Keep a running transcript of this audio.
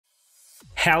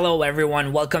Hello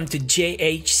everyone, welcome to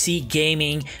JHC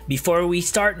Gaming. Before we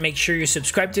start, make sure you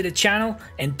subscribe to the channel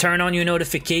and turn on your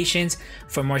notifications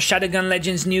for more Shadowgun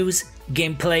Legends news,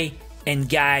 gameplay, and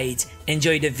guides.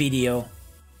 Enjoy the video.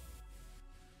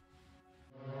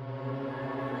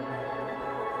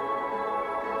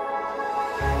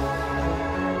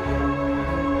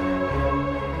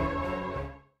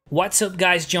 What's up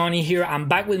guys, Johnny here. I'm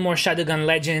back with more Shadowgun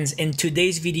Legends. In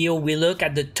today's video, we look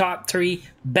at the top 3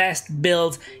 best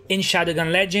builds in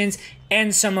Shadowgun Legends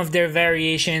and some of their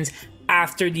variations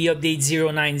after the update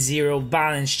 090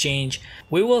 balance change.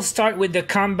 We will start with the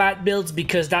combat builds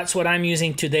because that's what I'm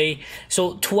using today.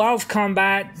 So 12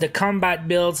 combat, the combat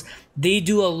builds, they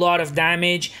do a lot of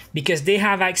damage because they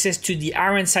have access to the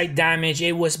Iron Sight damage.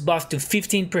 It was buffed to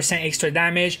 15% extra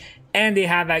damage, and they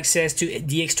have access to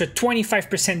the extra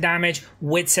 25% damage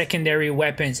with secondary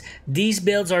weapons. These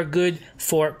builds are good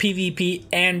for PvP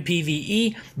and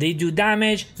PvE. They do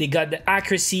damage, they got the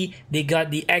accuracy, they got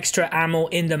the extra ammo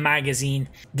in the magazine.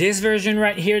 This version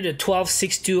right here, the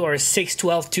 12.6.2 or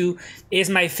 6.12.2, is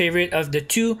my favorite of the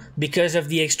two because of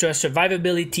the extra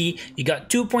survivability. You got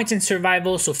 2 points in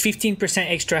survival, so 15%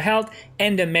 extra health,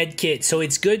 and the med kit. So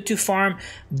it's good to farm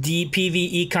the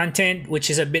PvE content, which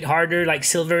is a bit harder, like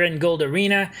Silver and Gold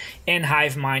Arena and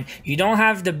Hive Mine. You don't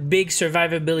have the big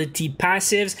survivability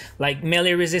passives like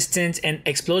melee resistance and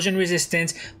explosion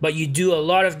resistance, but you do a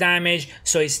lot of damage,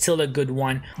 so it's still a good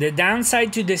one. The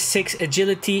downside to the 6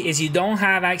 agility is you don't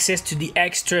have access to the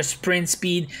extra sprint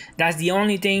speed. That's the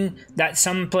only thing that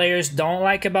some players don't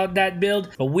like about that build,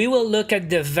 but we will look at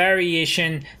the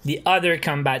variation, the other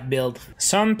combat build.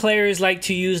 Some players like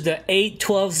to use the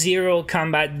 8-12-0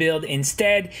 combat build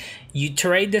instead. You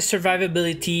trade the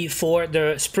survivability for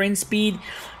the sprint speed.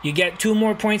 You get 2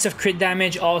 more points of crit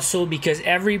damage also because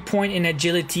every point in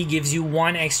agility gives you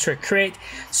 1 extra crit.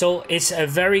 So it's a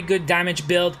very good damage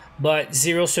build, but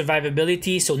 0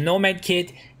 survivability, so no med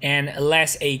kit and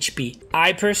less HP.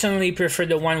 I personally prefer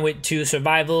the one with 2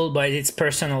 survival, but it's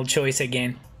personal choice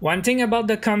again. One thing about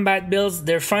the combat builds,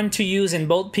 they're fun to use in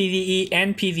both PvE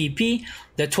and PvP.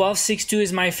 The 12.6.2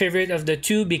 is my favorite of the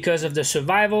two because of the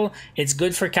survival. It's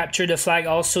good for capture the flag.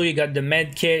 Also, you got the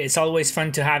med kit. It's always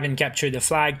fun to have in capture the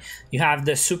flag. You have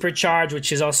the supercharge,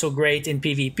 which is also great in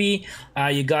PvP.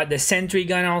 You got the sentry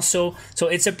gun also. So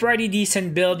it's a pretty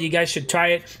decent build. You guys should try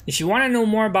it. If you want to know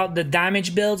more about the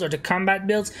damage builds or the combat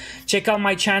builds, check out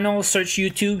my channel. Search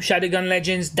YouTube, Shadowgun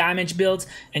Legends damage builds,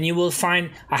 and you will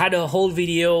find I had a whole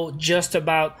video just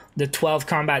about the 12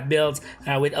 combat builds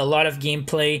with a lot of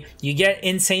gameplay. You get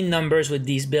insane numbers with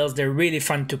these builds. They're really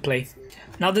fun to play.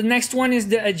 Now the next one is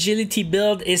the agility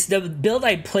build. It's the build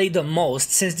I play the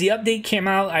most. Since the update came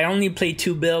out, I only play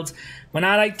 2 builds. When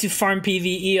I like to farm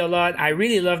PvE a lot, I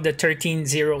really love the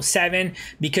 13.07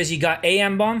 because you got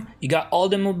AM Bomb, you got all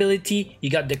the mobility, you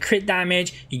got the crit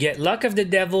damage, you get Luck of the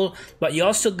Devil, but you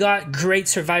also got great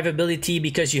survivability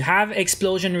because you have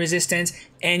explosion resistance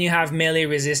and you have melee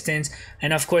resistance,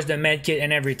 and of course the medkit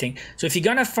and everything. So if you're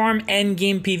gonna farm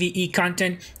endgame PvE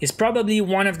content, it's probably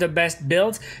one of the best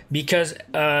builds because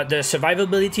the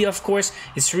survivability, of course,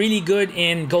 is really good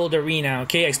in Gold Arena.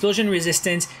 Okay, explosion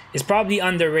resistance is probably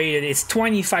underrated. It's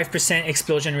 25%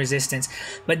 explosion resistance,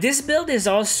 but this build is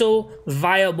also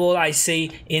viable, I say,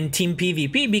 in team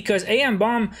PvP because AM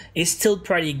Bomb is still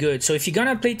pretty good. So if you're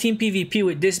gonna play team PvP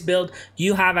with this build,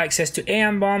 you have access to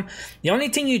AM Bomb. The only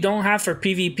thing you don't have for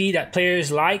PvP that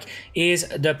players like is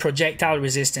the projectile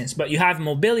resistance, but you have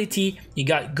mobility, you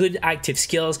got good active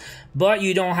skills, but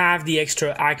you don't have the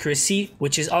extra accuracy,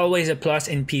 which is always a plus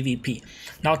in PvP.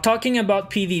 Now talking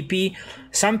about PvP,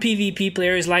 some PvP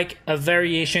players like a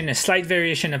variation, a slight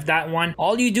variation of that one.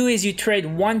 All you do is you trade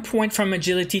 1 point from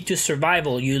agility to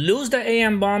survival. You lose the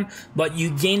AM Bomb, but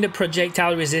you gain the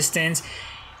projectile resistance.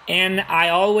 And I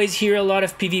always hear a lot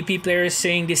of PvP players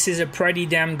saying this is a pretty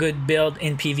damn good build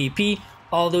in PvP.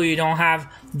 Although you don't have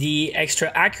the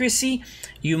extra accuracy,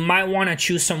 you might want to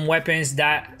choose some weapons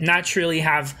that naturally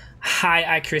have high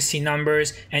accuracy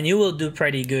numbers and you will do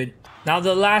pretty good. Now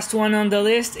the last one on the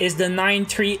list is the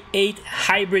 938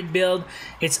 hybrid build.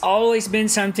 It's always been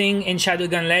something in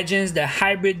Shadowgun Legends. The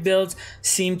hybrid builds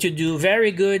seem to do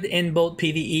very good in both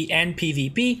PvE and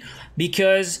PvP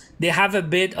because they have a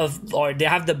bit of, or they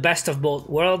have the best of both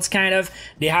worlds kind of.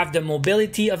 They have the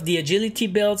mobility of the agility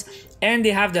builds and they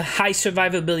have the high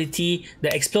survivability,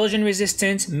 the explosion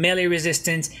resistance, melee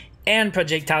resistance, and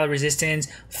projectile resistance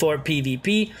for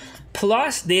PvP.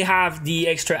 Plus, they have the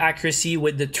extra accuracy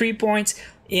with the 3 points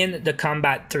in the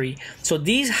combat 3. So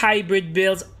these hybrid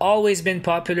builds always been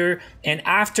popular, and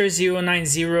after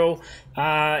 090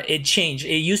 it changed.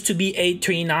 It used to be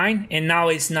 839 and now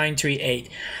it's 938.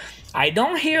 I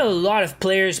don't hear a lot of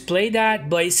players play that,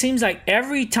 but it seems like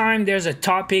every time there's a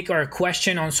topic or a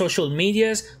question on social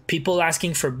medias, people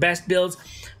asking for best builds,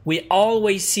 we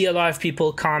always see a lot of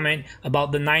people comment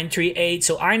about the 938.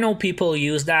 So I know people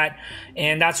use that,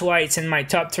 and that's why it's in my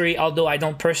top 3, although I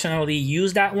don't personally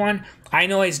use that one. I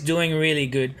know it's doing really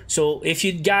good. So if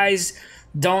you guys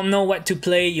don't know what to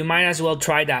play, you might as well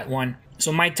try that one.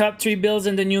 So my top 3 builds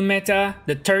in the new meta: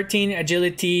 the 13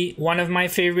 agility, one of my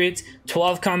favorites,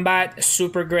 12 combat,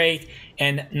 super great,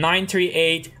 and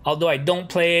 938, although I don't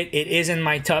play it, it is in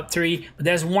my top 3. But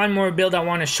there's one more build I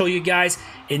want to show you guys.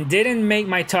 It didn't make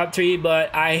my top 3,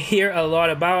 but I hear a lot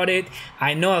about it.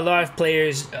 I know a lot of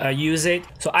players use it,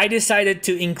 so I decided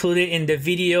to include it in the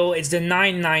video. It's the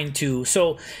 992.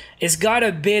 So it's got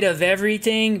a bit of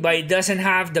everything, but it doesn't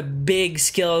have the big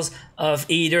skills of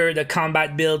either the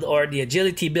combat build or the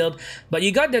agility build. But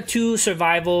you got the 2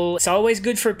 survival. It's always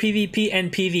good for PvP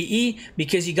and PvE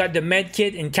because you got the med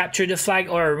kit and capture the flag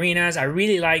or arenas. I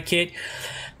really like it.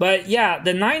 But yeah,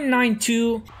 the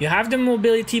 992, you have the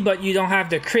mobility, but you don't have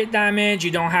the crit damage,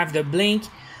 you don't have the blink.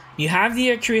 You have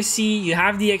the accuracy, you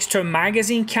have the extra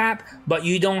magazine cap, but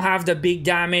you don't have the big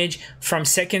damage from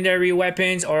secondary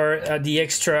weapons or the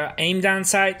extra aim down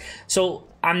sight. So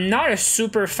I'm not a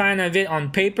super fan of it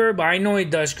on paper, but I know it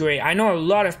does great. I know a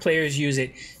lot of players use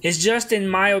it. It's just, in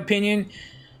my opinion,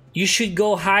 you should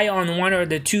go high on one or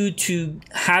the 2 to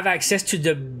have access to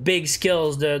the big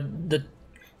skills,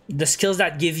 the skills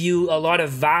that give you a lot of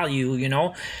value, you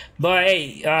know. But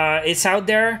hey, it's out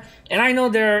there, and I know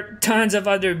there are tons of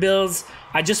other builds.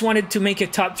 I just wanted to make a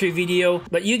top 3 video,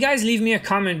 but you guys leave me a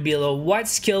comment below what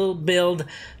skill build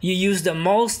you use the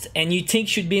most and you think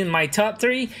should be in my top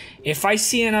 3. If I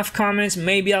see enough comments,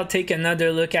 maybe I'll take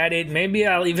another look at it. Maybe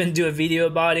I'll even do a video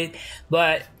about it.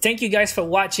 But thank you guys for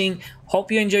watching.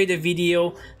 Hope you enjoyed the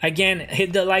video. Again,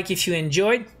 hit the like if you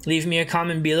enjoyed. Leave me a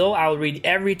comment below. I'll read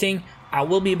everything. I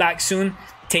will be back soon.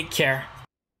 Take care.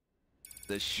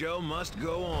 The show must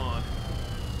go on.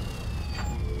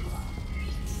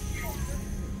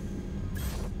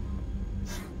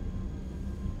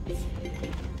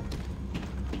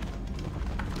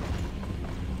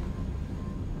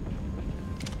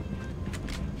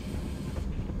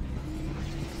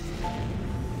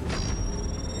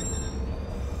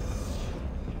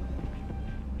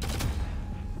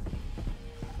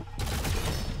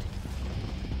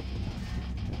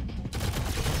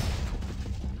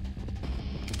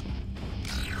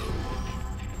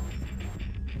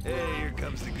 Hey, here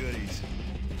comes the goodies.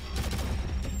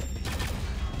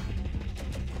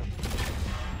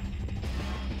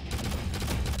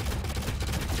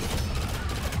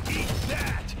 Eat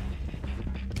that!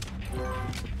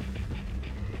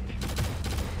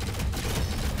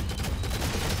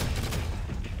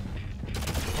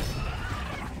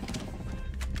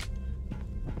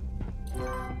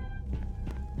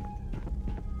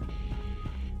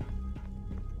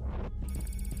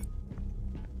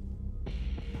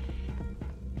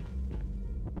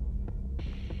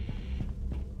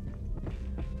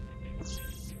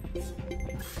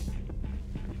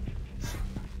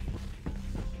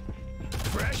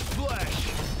 Fresh flesh!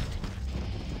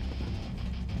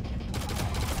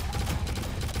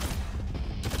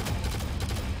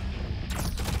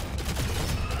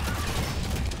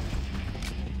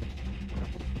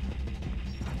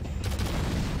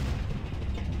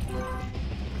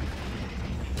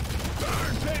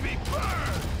 Burn, baby,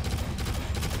 burn!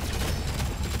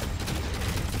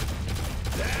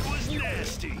 That was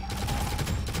nasty!